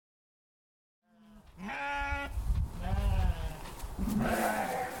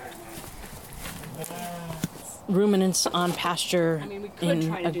ruminants on pasture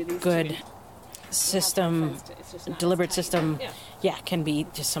in a good system, deliberate system, can be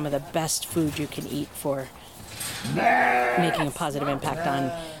just some of the best food you can eat for making a positive impact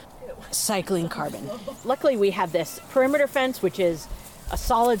on cycling carbon. Luckily, we have this perimeter fence, which is a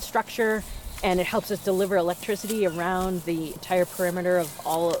solid structure, and it helps us deliver electricity around the entire perimeter of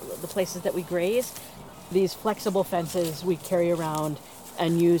all the places that we graze. These flexible fences we carry around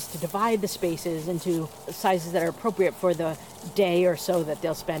and use to divide the spaces into sizes that are appropriate for the day or so that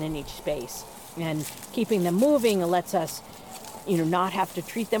they'll spend in each space. And keeping them moving lets us, not have to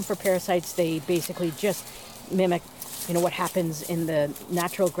treat them for parasites. They basically just mimic, what happens in the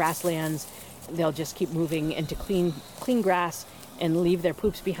natural grasslands. They'll just keep moving into clean grass and leave their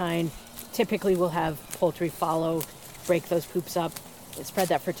poops behind. Typically, we'll have poultry follow, break those poops up, spread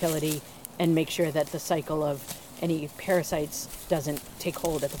that fertility, and make sure that the cycle of any parasites doesn't take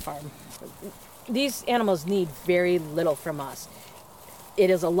hold at the farm. These animals need very little from us. It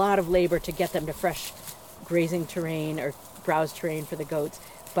is a lot of labor to get them to fresh grazing terrain or browse terrain for the goats,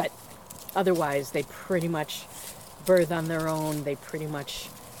 but otherwise they pretty much birth on their own. They pretty much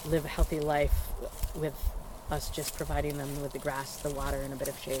live a healthy life with us just providing them with the grass, the water, and a bit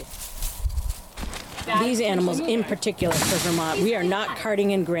of shade. These animals in particular for Vermont, we are not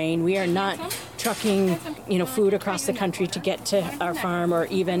carting in grain. We are not trucking, food across the country to get to our farm, or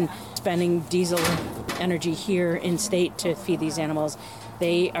even spending diesel energy here in state to feed these animals.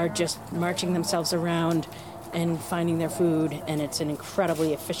 They are just marching themselves around and finding their food, and it's an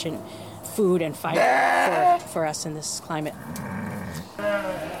incredibly efficient food and fiber for us in this climate.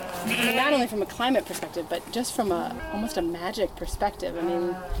 Not only from a climate perspective, but just from almost a magic perspective. I mean,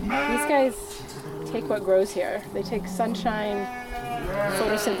 these guys take what grows here. They take sunshine,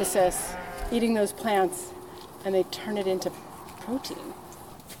 photosynthesis, eating those plants, and they turn it into protein,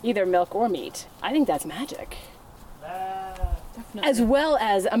 either milk or meat. I think that's magic. Definitely. As well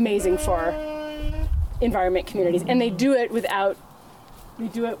as amazing for environment communities. And they do it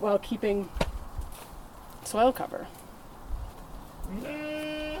while keeping soil cover.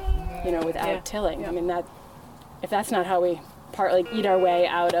 Without tilling. Yeah. I mean, if that's not how we partly eat our way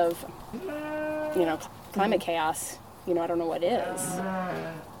out of, climate chaos, I don't know what is.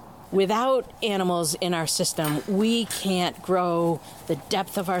 Without animals in our system, we can't grow the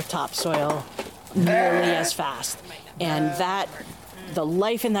depth of our topsoil nearly as fast. And the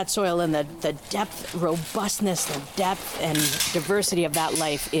life in that soil and the depth, robustness, the depth and diversity of that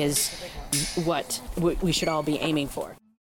life is what we should all be aiming for.